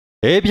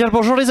Eh bien le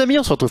bonjour les amis,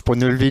 on se retrouve pour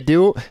une nouvelle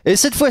vidéo. Et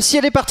cette fois-ci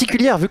elle est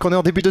particulière vu qu'on est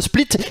en début de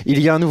split. Il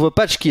y a un nouveau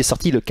patch qui est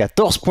sorti le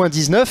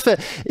 14.19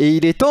 et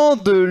il est temps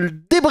de le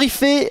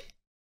débriefer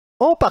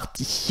en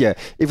partie.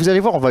 Et vous allez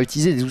voir, on va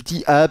utiliser des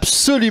outils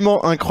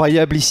absolument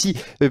incroyables ici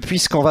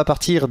puisqu'on va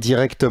partir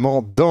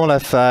directement dans la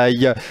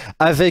faille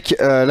avec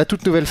la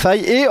toute nouvelle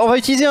faille. Et on va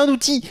utiliser un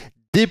outil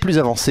des plus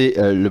avancés,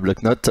 le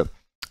bloc-notes.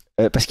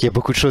 Parce qu'il y a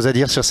beaucoup de choses à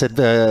dire sur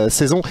cette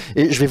saison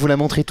et je vais vous la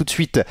montrer tout de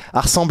suite. Elle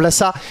ressemble à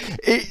ça.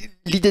 Et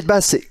l'idée de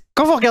base, c'est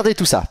quand vous regardez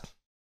tout ça,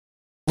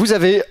 vous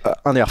avez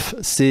un nerf.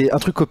 C'est un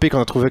truc copé qu'on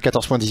a trouvé au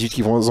 14.18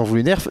 qui vont en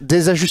voulu nerf.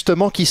 Des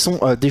ajustements qui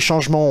sont des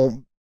changements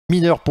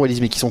mineurs pour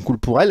Elise mais qui sont cool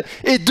pour elle.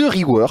 Et deux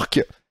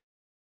rework.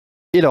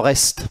 Et le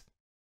reste.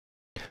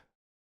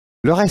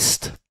 Le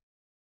reste,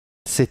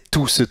 c'est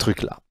tout ce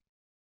truc-là.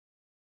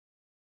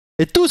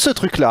 Et tout ce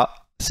truc-là,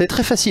 c'est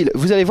très facile.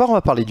 Vous allez voir, on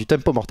va parler du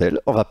tempo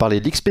mortel, on va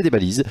parler de l'XP des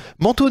balises,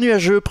 manteau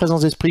nuageux,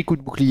 présence d'esprit, coup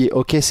de bouclier,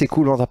 ok c'est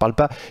cool, on n'en parle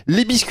pas.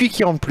 Les biscuits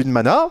qui rendent plus de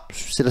mana,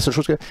 c'est la seule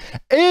chose que...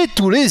 Et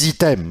tous les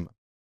items.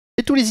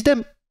 Et tous les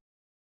items,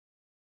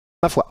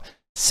 ma foi,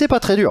 c'est pas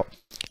très dur.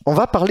 On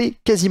va parler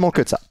quasiment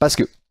que de ça, parce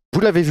que,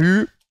 vous l'avez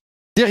vu,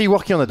 des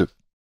reworks, il y en a deux.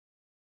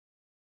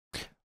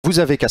 Vous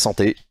avez qu'à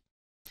santé.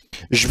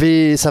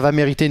 Ça va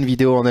mériter une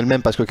vidéo en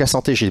elle-même, parce que qu'à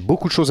santé, j'ai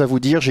beaucoup de choses à vous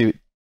dire, j'ai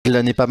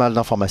glané pas mal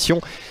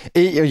d'informations.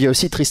 Et il y a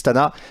aussi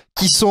Tristana,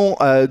 qui sont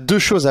deux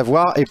choses à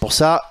voir, et pour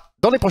ça,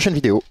 dans les prochaines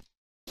vidéos.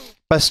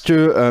 Parce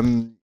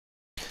que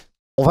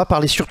on va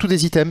parler surtout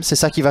des items, c'est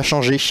ça qui va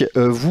changer.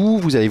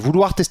 Vous allez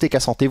vouloir tester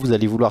Cassanté, vous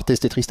allez vouloir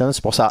tester Tristana,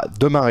 c'est pour ça,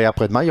 demain et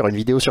après-demain, il y aura une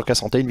vidéo sur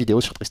Cassanté, une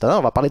vidéo sur Tristana,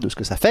 on va parler de ce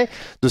que ça fait,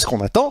 de ce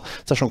qu'on attend,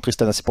 sachant que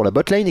Tristana c'est pour la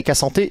botlane, et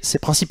Cassanté c'est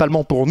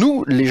principalement pour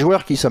nous, les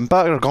joueurs qui ne sommes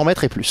pas grand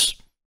maître et plus.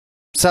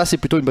 Ça c'est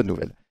plutôt une bonne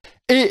nouvelle.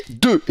 Et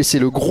deux, et c'est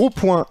le gros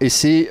point, et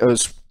c'est...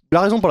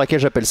 la raison pour laquelle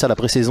j'appelle ça la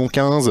pré-saison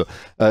 15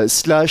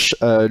 slash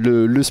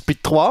le split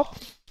 3,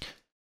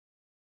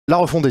 la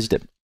refonte des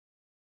items.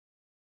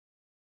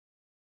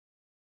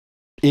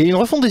 Et une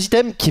refonte des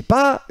items qui est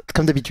pas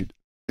comme d'habitude.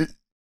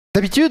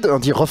 D'habitude, on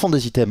dit refonte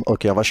des items.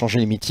 Ok, on va changer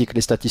les mythiques,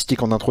 les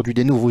statistiques, on introduit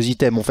des nouveaux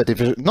items, on fait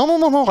des...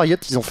 Non, Riot,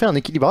 ils ont fait un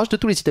équilibrage de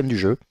tous les items du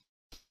jeu.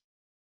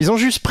 Ils ont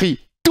juste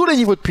pris tous les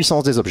niveaux de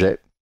puissance des objets,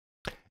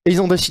 et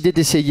ils ont décidé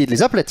d'essayer de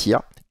les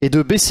aplatir, et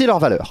de baisser leur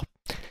valeur.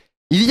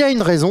 Il y a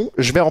une raison,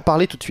 je vais en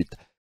parler tout de suite.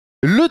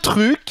 Le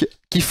truc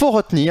qu'il faut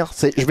retenir,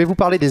 c'est, je vais vous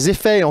parler des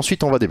effets et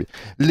ensuite on va débuter.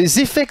 Les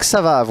effets que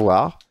ça va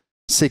avoir,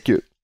 c'est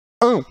que,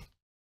 1.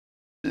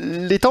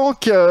 Les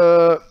tanks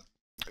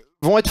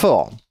vont être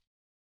forts.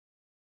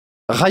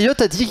 Riot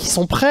a dit qu'ils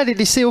sont prêts à les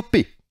laisser OP.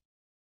 Ils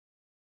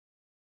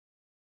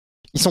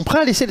sont prêts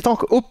à laisser les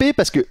tanks OP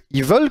parce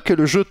qu'ils veulent que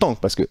le jeu tank.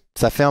 Parce que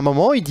ça fait un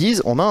moment, ils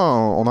disent, on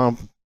a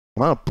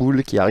un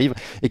pool qui arrive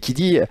et qui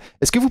dit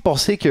est-ce que vous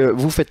pensez que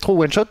vous faites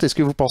trop one shot? Est-ce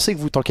que vous pensez que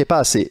vous tankez pas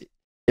assez?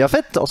 Et en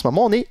fait, en ce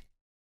moment,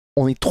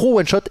 on est trop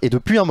one shot et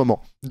depuis un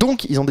moment.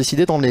 Donc, ils ont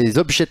décidé dans les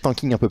objets de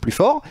tanking un peu plus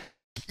forts.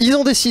 Ils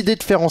ont décidé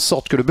de faire en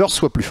sorte que le burst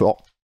soit plus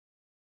fort.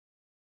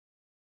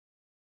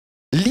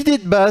 L'idée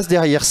de base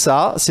derrière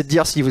ça, c'est de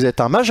dire si vous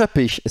êtes un mage AP,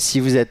 si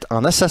vous êtes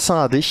un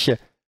assassin AD,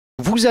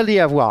 vous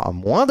allez avoir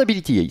moins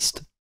d'ability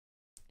haste.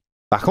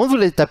 Par contre, vous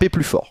allez taper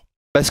plus fort.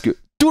 Parce que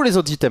tous les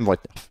autres items vont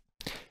être nerfs.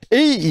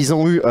 Et ils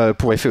ont eu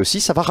pour effet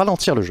aussi, ça va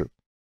ralentir le jeu.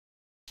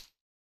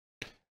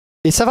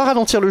 Et ça va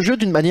ralentir le jeu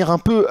d'une manière un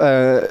peu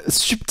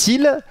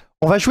subtile.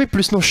 On va jouer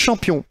plus nos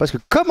champions. Parce que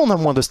comme on a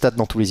moins de stats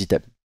dans tous les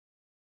items,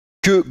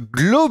 que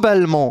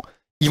globalement,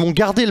 ils vont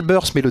garder le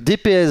burst, mais le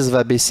DPS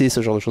va baisser,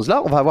 ce genre de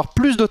choses-là, on va avoir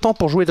plus de temps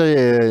pour jouer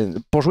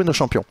nos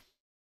champions.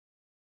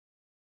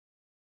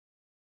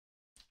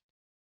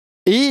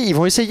 Et ils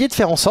vont essayer de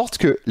faire en sorte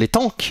que les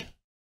tanks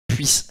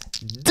puissent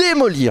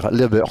démolir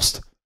le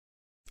burst.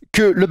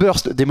 Que le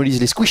burst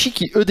démolisse les squishy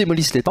qui eux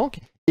démolissent les tanks,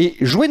 et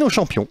jouer nos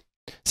champions.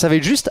 Ça va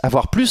être juste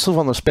avoir plus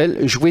souvent nos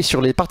spells, jouer sur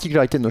les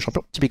particularités de nos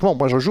champions. Typiquement,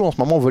 moi je joue en ce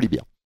moment au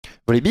Volibear.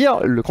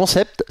 Volibear, le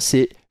concept,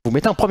 c'est vous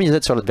mettez un premier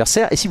Z sur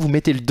l'adversaire, et si vous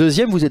mettez le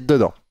deuxième, vous êtes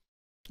dedans.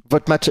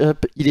 Votre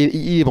match-up, il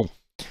est bon.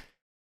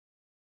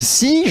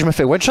 Si je me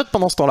fais one-shot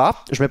pendant ce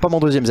temps-là, je mets pas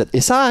mon deuxième Z.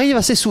 Et ça arrive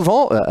assez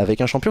souvent,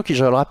 avec un champion qui,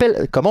 je le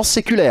rappelle, commence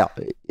séculaire,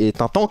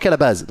 est un tank à la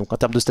base. Donc en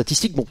termes de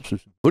statistiques, bon, c'est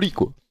Voli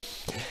quoi.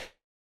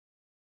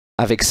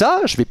 Avec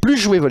ça, je vais plus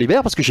jouer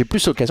Volibear parce que j'ai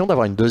plus l'occasion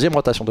d'avoir une deuxième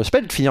rotation de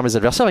spell et de finir mes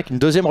adversaires avec une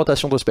deuxième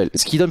rotation de spell.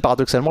 Ce qui donne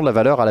paradoxalement de la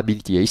valeur à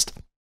l'ability haste,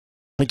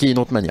 qui est une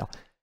autre manière.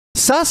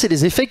 Ça, c'est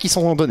les effets qui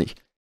sont donnés.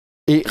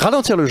 Et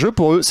ralentir le jeu,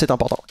 pour eux, c'est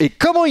important. Et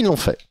comment ils l'ont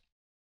fait?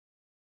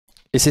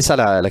 Et c'est ça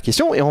la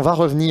question, et on va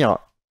revenir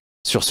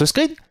sur ce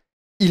screen.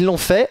 Ils l'ont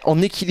fait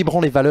en équilibrant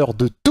les valeurs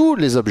de tous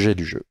les objets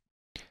du jeu.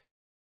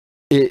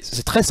 Et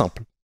c'est très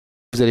simple.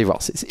 Vous allez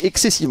voir, c'est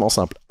excessivement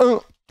simple.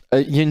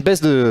 Il y a une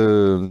baisse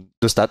de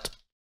stats.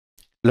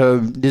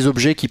 Des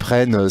objets qui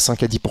prennent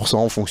 5 à 10%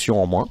 en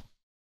fonction en moins.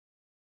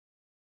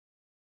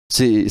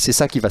 C'est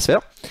ça qui va se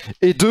faire.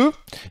 Et 2,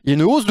 il y a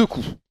une hausse de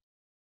coût.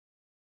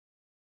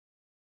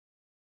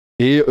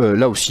 Et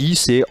là aussi,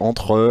 c'est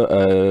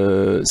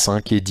entre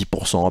 5 et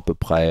 10% à peu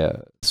près,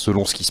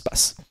 selon ce qui se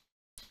passe.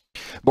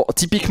 Bon,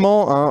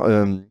 typiquement,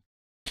 hein,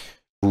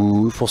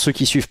 pour ceux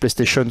qui suivent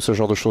PlayStation, ce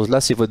genre de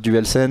choses-là, c'est votre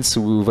DualSense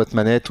ou votre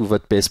manette ou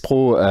votre PS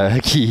Pro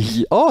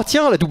qui... Oh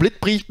tiens, la doublée de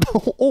prix.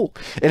 Oh,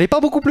 elle n'est pas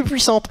beaucoup plus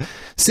puissante.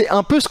 C'est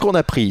un peu ce qu'on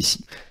a pris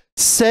ici.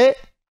 C'est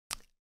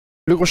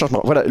le gros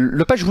changement. Voilà,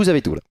 le patch, vous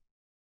avez tout là.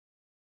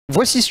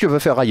 Voici ce que veut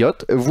faire Riot,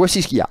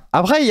 voici ce qu'il y a.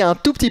 Après, il y a un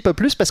tout petit peu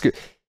plus parce que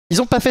ils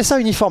n'ont pas fait ça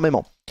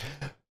uniformément.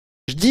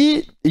 Je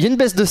dis, il y a une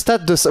baisse de stats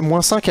de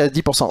moins 5 à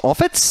 10%. En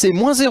fait, c'est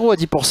moins 0 à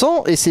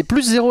 10% et c'est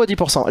plus 0 à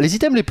 10%. Les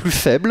items les plus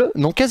faibles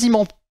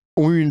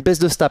ont eu une baisse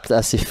de stats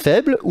assez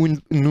faible ou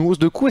une hausse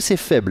de coût assez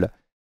faible.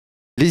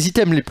 Les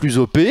items les plus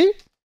OP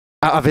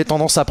avaient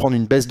tendance à prendre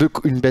une baisse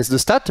de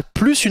stats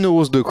plus une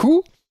hausse de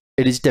coût,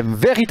 et les items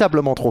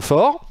véritablement trop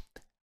forts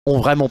ont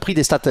vraiment pris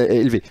des stats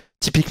élevés.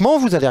 Typiquement,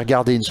 vous allez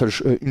regarder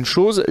une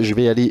chose, je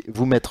vais aller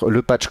vous mettre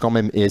le patch quand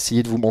même et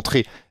essayer de vous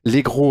montrer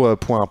les gros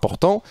points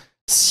importants.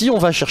 Si on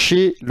va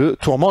chercher le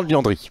tourment de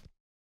Liandry,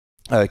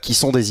 qui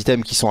sont des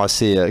items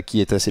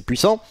qui est assez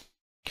puissant,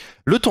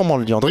 le tourment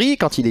de Liandry,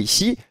 quand il est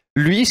ici,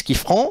 lui, ce qu'il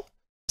prend,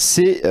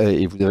 c'est,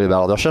 et vous avez la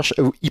barre de recherche,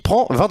 il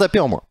prend 20 d'AP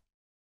en moins.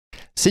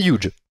 C'est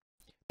huge.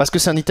 Parce que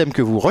c'est un item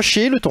que vous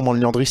rushez, le tourment de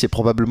Liandry, c'est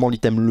probablement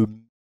l'item le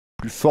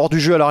plus fort du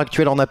jeu à l'heure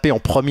actuelle en AP en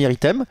premier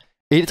item,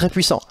 et il est très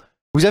puissant.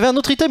 Vous avez un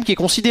autre item qui est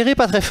considéré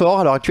pas très fort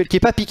à l'heure actuelle, qui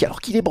est pas pique,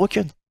 alors qu'il est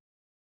broken.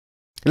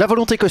 La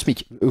volonté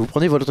cosmique. Vous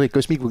prenez volonté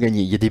cosmique, vous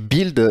gagnez. Il y a des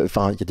builds,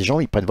 enfin, il y a des gens,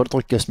 ils prennent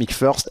volonté cosmique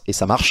first, et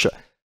ça marche.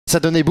 Ça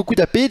donnait beaucoup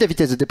d'AP, de la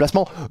vitesse de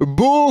déplacement,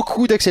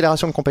 beaucoup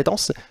d'accélération de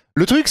compétences.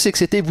 Le truc, c'est que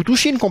c'était, vous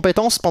touchiez une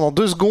compétence, pendant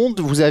 2 secondes,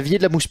 vous aviez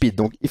de la move speed.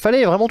 Donc, il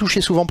fallait vraiment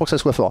toucher souvent pour que ça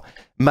soit fort.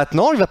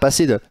 Maintenant, il va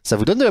passer de, ça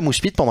vous donne de la move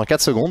speed pendant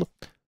 4 secondes,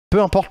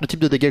 peu importe le type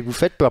de dégâts que vous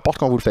faites, peu importe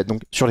quand vous le faites.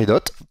 Donc, sur les dots,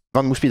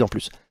 20 de move speed en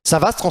plus. Ça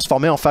va se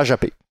transformer en phage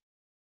AP.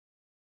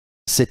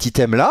 Cet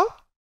item-là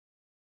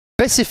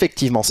baisse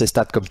effectivement ses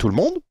stats comme tout le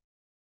monde,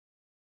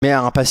 mais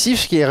a un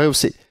passif qui est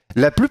rehaussé.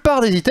 La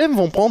plupart des items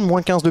vont prendre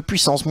moins 15 de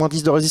puissance, moins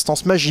 10 de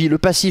résistance magie, le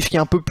passif qui est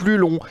un peu plus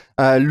long,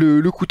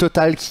 le coût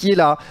total qui est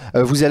là,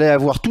 vous allez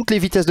avoir toutes les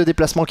vitesses de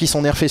déplacement qui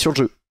sont nerfées sur le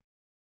jeu.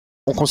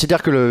 On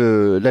considère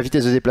que la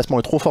vitesse de déplacement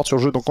est trop forte sur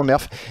le jeu, donc on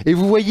nerf. Et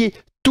vous voyez,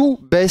 tout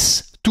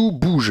baisse, tout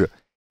bouge.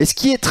 Et ce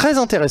qui est très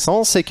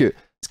intéressant, c'est que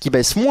ce qui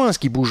baisse moins, ce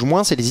qui bouge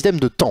moins, c'est les items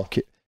de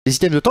tank. Les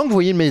items de tank, vous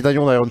voyez le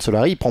médaillon d'Iron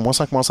Solari, il prend moins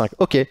 5, moins 5.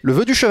 Ok, le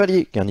vœu du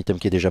chevalier, qui est un item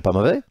qui est déjà pas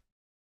mauvais,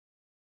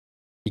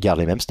 il garde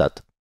les mêmes stats.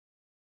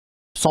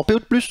 100 PO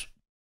de plus,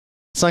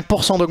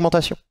 5%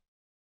 d'augmentation.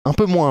 Un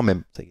peu moins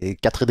même, c'est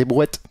 4 et des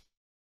brouettes.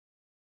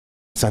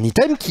 C'est un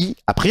item qui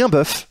a pris un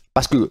buff.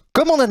 Parce que,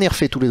 comme on a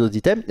nerfé tous les autres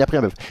items, il a pris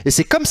un buff. Et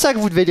c'est comme ça que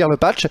vous devez lire le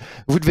patch.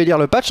 Vous devez lire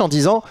le patch en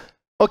disant,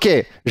 ok,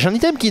 j'ai un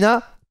item qui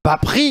n'a pas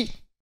pris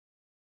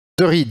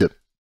de ride,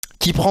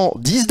 qui prend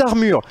 10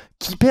 d'armure,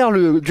 qui perd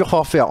le dur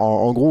warfare.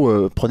 En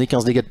gros, prenez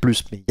 15 dégâts de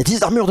plus, mais il y a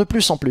 10 d'armure de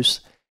plus en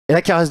plus. Et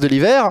la caresse de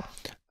l'hiver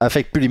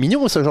affecte plus les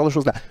minions, ce genre de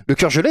choses là. Le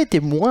cœur gelé était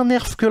moins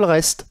nerf que le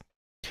reste.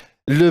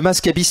 Le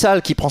masque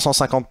abyssal qui prend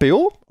 150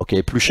 PO,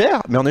 ok, plus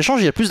cher, mais en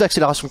échange il y a plus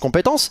d'accélération de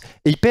compétences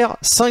et il perd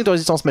 5 de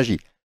résistance magie.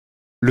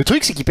 Le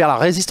truc c'est qu'il perd la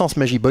résistance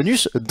magie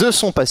bonus de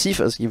son passif,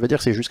 ce qui veut dire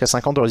que c'est jusqu'à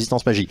 50 de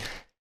résistance magie.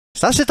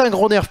 Ça c'est un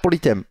gros nerf pour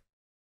l'item.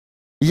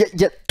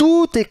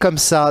 Tout est comme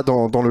ça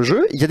dans le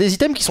jeu, il y a des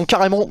items qui sont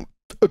carrément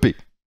EP.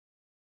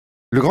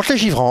 Le grand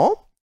légivrant,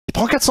 il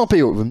prend 400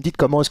 PO. Vous me dites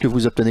comment est-ce que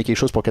vous obtenez quelque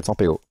chose pour 400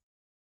 PO?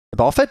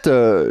 Bah en fait,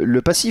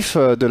 le passif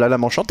de la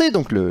lame enchantée,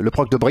 donc le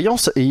proc de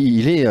brillance,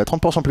 il est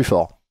 30% plus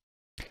fort.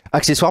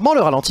 Accessoirement,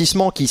 le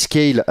ralentissement qui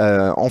scale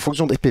en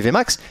fonction des PV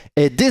max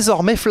est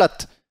désormais flat.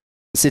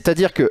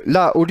 C'est-à-dire que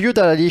là, au lieu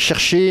d'aller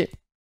chercher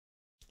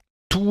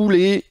tous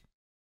les...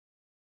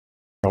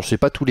 Alors je sais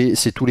pas,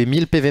 c'est tous les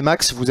 1000 PV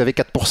max, vous avez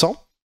 4%.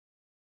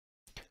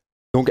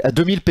 Donc à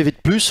 2000 PV de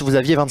plus, vous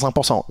aviez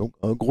 25%. Donc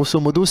grosso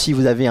modo, si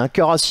vous avez un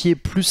cœur acier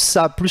plus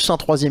ça, plus un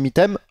troisième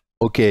item,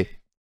 ok,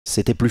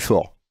 c'était plus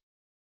fort.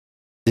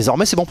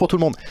 Désormais, c'est bon pour tout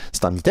le monde.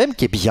 C'est un item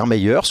qui est bien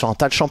meilleur sur un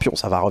tas de champions.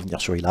 Ça va revenir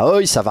sur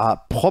Ilaoi, ça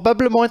va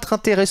probablement être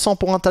intéressant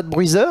pour un tas de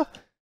bruiseurs.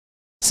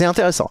 C'est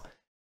intéressant.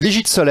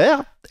 L'égide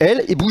solaire,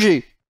 elle, est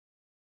bougée.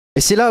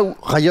 Et c'est là où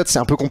Riot, c'est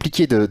un peu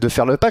compliqué de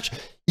faire le patch.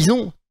 Ils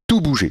ont tout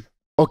bougé.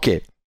 Ok,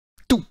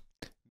 tout.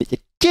 Mais il y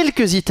a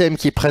quelques items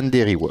qui prennent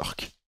des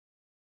reworks.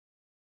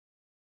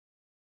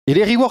 Et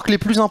les reworks les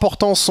plus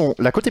importants sont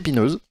la côte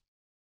épineuse,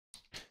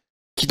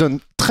 qui donne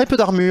très peu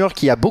d'armure,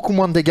 qui a beaucoup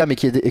moins de dégâts, mais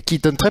qui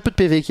donne très peu de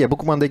PV, qui a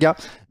beaucoup moins de dégâts,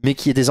 mais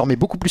qui est désormais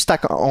beaucoup plus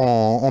stack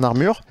en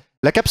armure.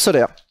 La cape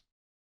solaire,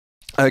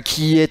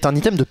 qui est un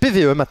item de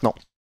PVE maintenant.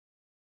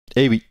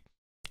 Eh oui,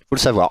 faut le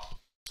savoir.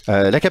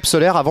 La cape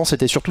solaire, avant,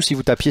 c'était surtout si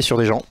vous tapiez sur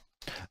des gens.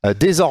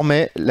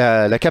 Désormais,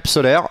 la cape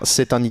solaire,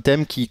 c'est un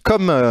item qui,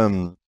 comme...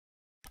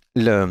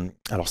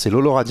 alors, c'est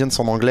l'Holo Radiance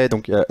en anglais,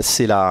 donc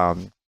c'est la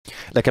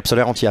cape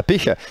solaire anti-AP,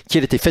 qui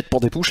elle était faite pour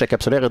des pushs. La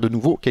cape solaire est de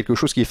nouveau quelque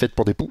chose qui est faite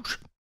pour des pushs.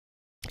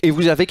 Et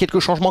vous avez quelques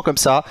changements comme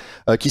ça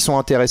qui sont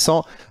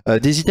intéressants.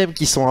 Des items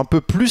qui sont un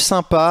peu plus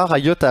sympas.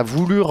 Riot a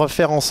voulu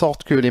refaire en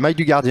sorte que les mailles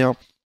du gardien,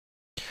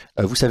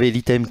 vous savez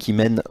l'item qui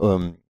mène...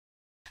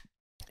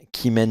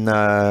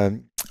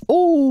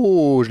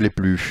 Oh, je l'ai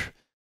plus.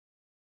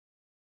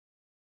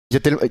 Il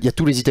y a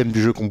tous les items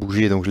du jeu qui ont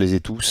bougé, donc je les ai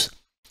tous.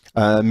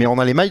 Mais on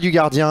a les mailles du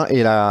gardien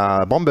et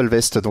la Bramble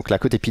Vest, donc la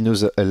côte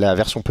épineuse, la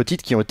version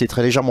petite, qui ont été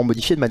très légèrement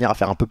modifiées de manière à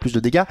faire un peu plus de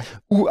dégâts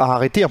ou à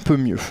arrêter un peu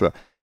mieux.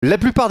 La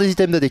plupart des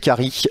items d'AD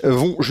Carry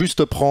vont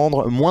juste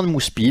prendre moins de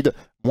move speed,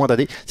 moins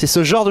d'AD. C'est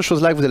ce genre de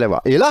choses là que vous allez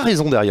avoir. Et la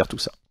raison derrière tout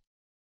ça.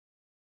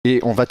 Et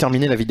on va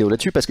terminer la vidéo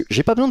là-dessus parce que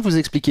j'ai pas besoin de vous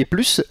expliquer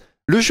plus.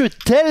 Le jeu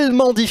est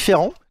tellement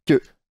différent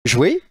que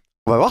jouer,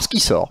 on va voir ce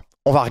qui sort.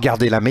 On va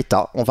regarder la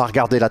méta, on va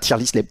regarder la tier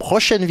list, les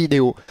prochaines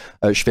vidéos.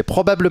 Je fais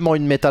probablement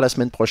une méta la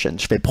semaine prochaine.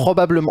 Je fais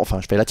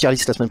la tier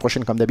list la semaine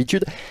prochaine comme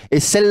d'habitude. Et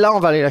celle-là, on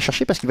va aller la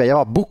chercher parce qu'il va y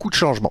avoir beaucoup de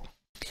changements.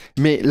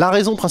 Mais la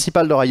raison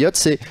principale de Riot,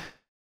 c'est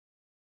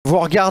vous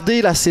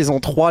regardez la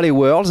saison 3, les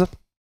Worlds,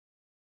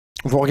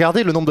 vous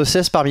regardez le nombre de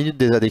CS par minute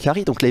des AD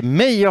Carry, donc les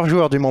meilleurs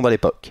joueurs du monde à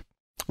l'époque.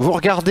 Vous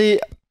regardez,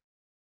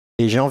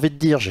 et j'ai envie de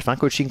dire, j'ai fait un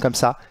coaching comme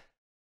ça,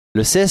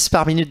 le CS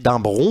par minute d'un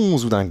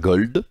bronze ou d'un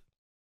gold,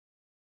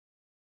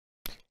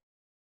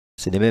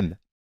 c'est les mêmes.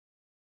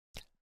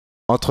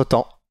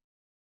 Entre-temps,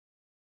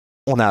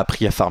 on a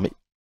appris à farmer.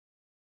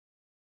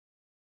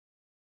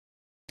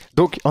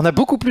 Donc, on a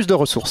beaucoup plus de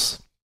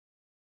ressources.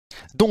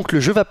 Donc, le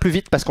jeu va plus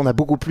vite parce qu'on a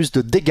beaucoup plus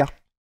de dégâts.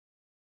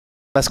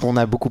 Parce qu'on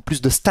a beaucoup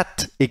plus de stats.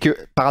 Et que,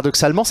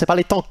 paradoxalement, c'est pas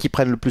les tanks qui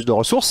prennent le plus de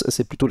ressources,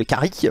 c'est plutôt les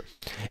carries.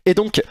 Et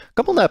donc,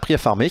 comme on a appris à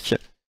farmer,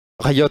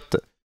 Riot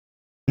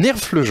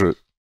nerf le jeu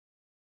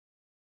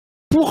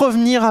pour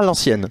revenir à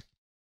l'ancienne.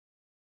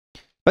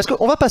 Parce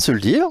qu'on va pas se le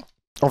dire,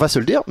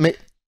 mais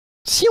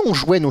si on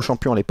jouait nos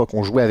champions à l'époque,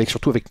 on jouait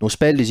surtout avec nos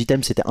spells, les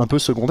items c'était un peu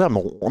secondaire,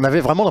 mais on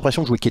avait vraiment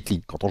l'impression de jouer Caitlyn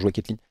quand on jouait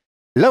Caitlyn.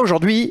 Là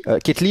aujourd'hui,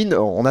 Caitlyn,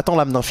 on attend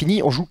l'âme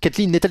d'infini, on joue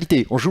Caitlyn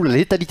létalité, on joue la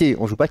létalité,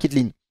 on joue pas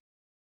Caitlyn.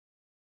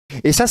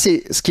 Et ça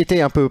c'est ce qui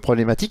était un peu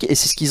problématique et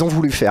c'est ce qu'ils ont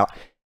voulu faire.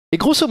 Et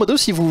grosso modo,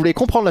 si vous voulez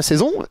comprendre la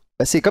saison,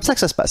 c'est comme ça que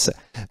ça se passe.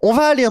 On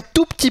va aller un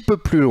tout petit peu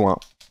plus loin.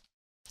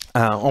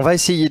 On va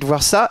essayer de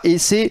voir ça et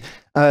c'est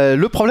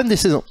le problème des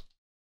saisons.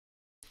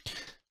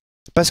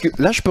 Parce que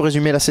là, je peux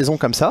résumer la saison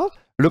comme ça.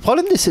 Le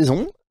problème des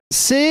saisons,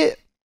 c'est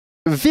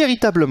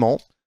véritablement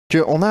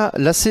qu'on a,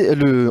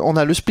 on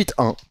a le split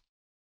 1,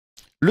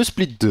 le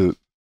split 2,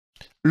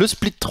 le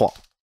split 3.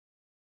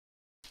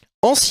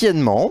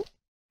 Anciennement,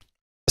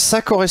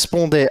 ça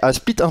correspondait à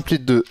split 1, split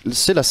 2,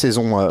 c'est la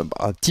saison,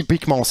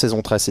 typiquement en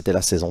saison 13, c'était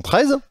la saison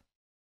 13.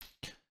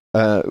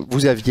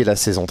 Vous aviez la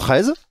saison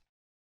 13.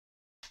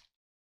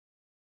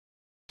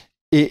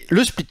 Et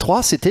le split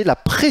 3, c'était la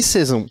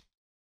pré-saison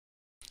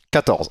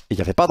 14. Il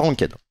n'y avait pas de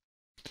ranked.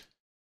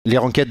 Les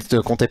ranked ne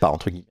comptaient pas,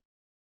 entre guillemets.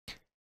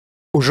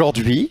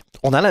 Aujourd'hui,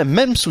 on a le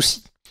même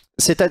souci.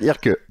 C'est-à-dire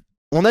que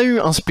on a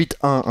eu un split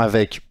 1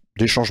 avec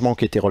des changements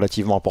qui étaient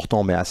relativement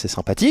importants, mais assez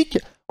sympathiques.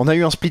 On a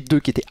eu un split 2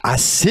 qui était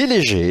assez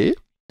léger,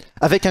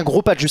 avec un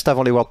gros patch juste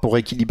avant les Worlds pour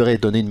rééquilibrer et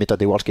donner une méta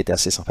des Worlds qui était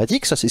assez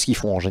sympathique. Ça, c'est ce qu'ils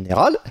font en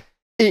général.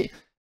 Et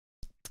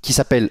qui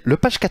s'appelle le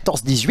patch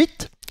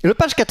 14-18. Et le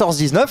patch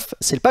 14-19,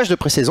 c'est le patch de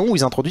pré-saison où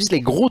ils introduisent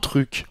les gros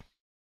trucs.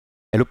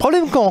 Et le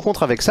problème qu'on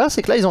rencontre avec ça,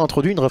 c'est que là, ils ont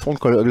introduit une refonte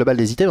globale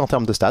des items en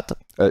termes de stats.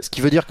 Ce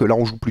qui veut dire que là,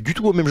 on joue plus du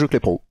tout au même jeu que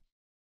les pros.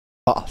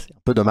 Ah, c'est un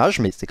peu dommage,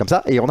 mais c'est comme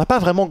ça. Et on n'a pas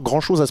vraiment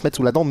grand-chose à se mettre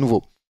sous la dent de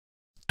nouveau.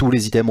 Tous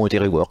les items ont été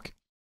rework.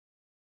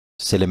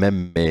 C'est les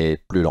mêmes, mais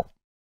plus lents.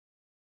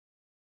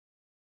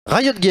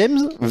 Riot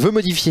Games veut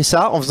modifier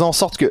ça en faisant en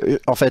sorte que,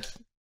 en fait,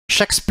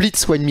 chaque split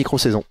soit une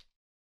micro-saison.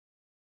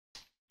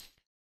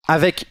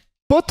 Avec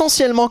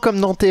potentiellement, comme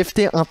dans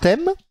TFT, un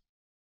thème.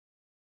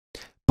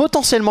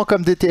 Potentiellement,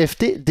 comme des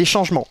TFT, des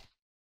changements.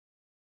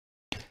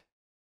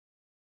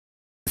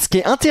 Ce qui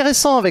est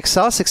intéressant avec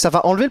ça, c'est que ça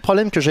va enlever le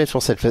problème que j'avais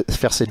sur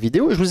faire cette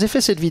vidéo. Je vous ai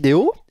fait cette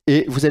vidéo,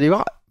 et vous allez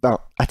voir,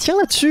 ah tiens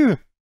là-dessus,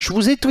 je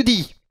vous ai tout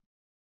dit.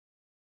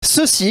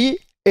 Ceci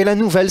est la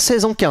nouvelle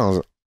saison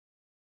 15.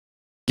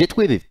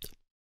 Gateway V.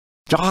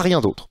 Il n'y aura rien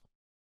d'autre.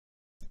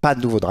 Pas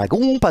de nouveau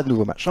dragon, pas de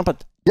nouveau machin,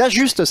 il y a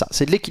juste ça,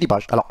 c'est de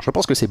l'équilibrage. Alors, je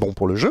pense que c'est bon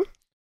pour le jeu.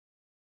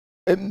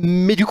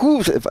 Mais du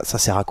coup, ça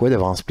sert à quoi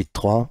d'avoir un split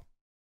 3 ?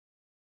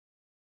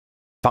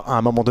 Enfin, à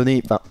un moment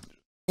donné,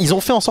 ils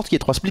ont fait en sorte qu'il y ait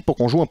 3 splits pour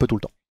qu'on joue un peu tout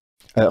le temps.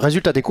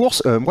 Résultat des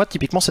courses, moi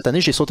typiquement cette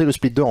année j'ai sauté le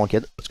split 2 en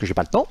ranked parce que j'ai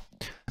pas le temps.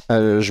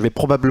 Je vais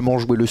probablement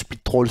jouer le split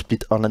 3 ou le split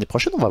 1 l'année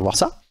prochaine, on va voir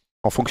ça,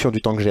 en fonction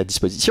du temps que j'ai à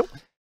disposition.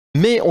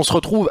 Mais on se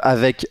retrouve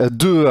avec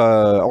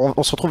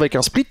on se retrouve avec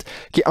un split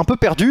qui est un peu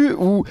perdu,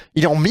 où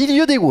il est en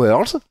milieu des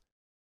Worlds.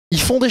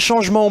 Ils font des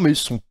changements mais ils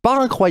sont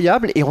pas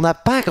incroyables et on n'a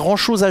pas grand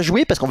chose à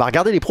jouer parce qu'on va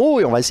regarder les pros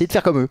et on va essayer de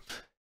faire comme eux.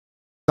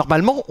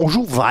 Normalement on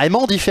joue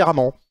vraiment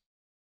différemment.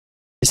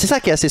 Et c'est ça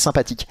qui est assez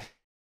sympathique.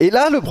 Et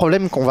là, le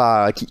problème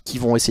qu'ils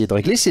vont essayer de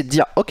régler, c'est de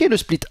dire, ok, le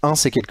split 1,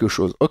 c'est quelque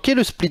chose. Ok,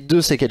 le split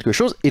 2, c'est quelque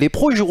chose. Et les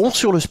pros, ils joueront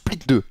sur le split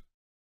 2.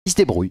 Ils se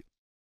débrouillent.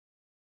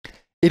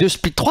 Et le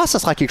split 3, ça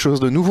sera quelque chose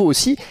de nouveau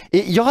aussi.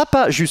 Et il n'y aura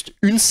pas juste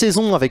une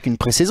saison avec une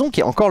pré-saison,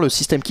 qui est encore le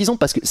système qu'ils ont,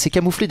 parce que c'est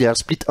camouflé derrière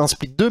split 1,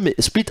 split 2, mais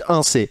split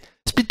 1, c'est...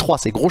 Split 3,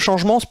 c'est gros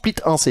changement. Split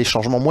 1, c'est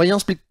changement moyen.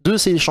 Split 2,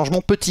 c'est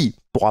changement petit,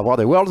 pour avoir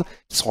des Worlds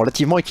qui seront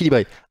relativement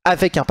équilibrés,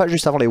 avec un patch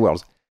juste avant les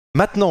Worlds.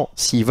 Maintenant,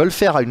 s'ils veulent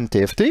faire une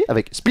TFT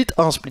avec split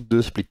 1, split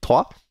 2, split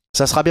 3,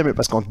 ça sera bien mieux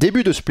parce qu'en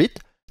début de split,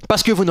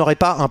 Parce que vous n'aurez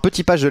pas un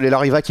petit page de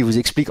l'Elariva qui vous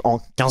explique en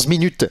 15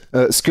 minutes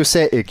ce que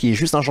c'est et qui est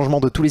juste un changement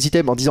de tous les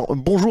items en disant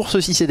bonjour,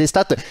 ceci c'est des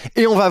stats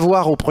et on va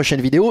voir aux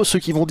prochaines vidéos. Ceux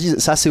qui vont dire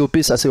ça c'est OP,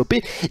 ça c'est OP,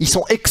 ils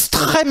sont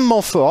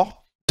extrêmement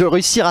forts de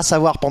réussir à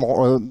savoir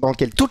pendant dans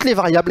lequel toutes les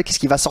variables, qu'est-ce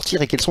qui va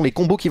sortir et quels sont les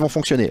combos qui vont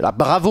fonctionner. Là,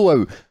 bravo à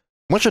eux.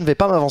 Moi je ne vais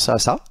pas m'avancer à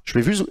ça, je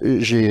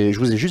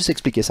vous ai juste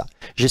expliqué ça.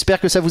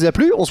 J'espère que ça vous a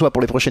plu, on se voit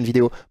pour les prochaines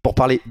vidéos pour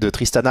parler de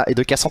Tristana et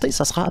de Cassandre,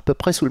 ça sera à peu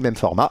près sous le même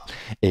format.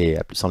 Et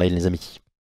à plus en live les amis.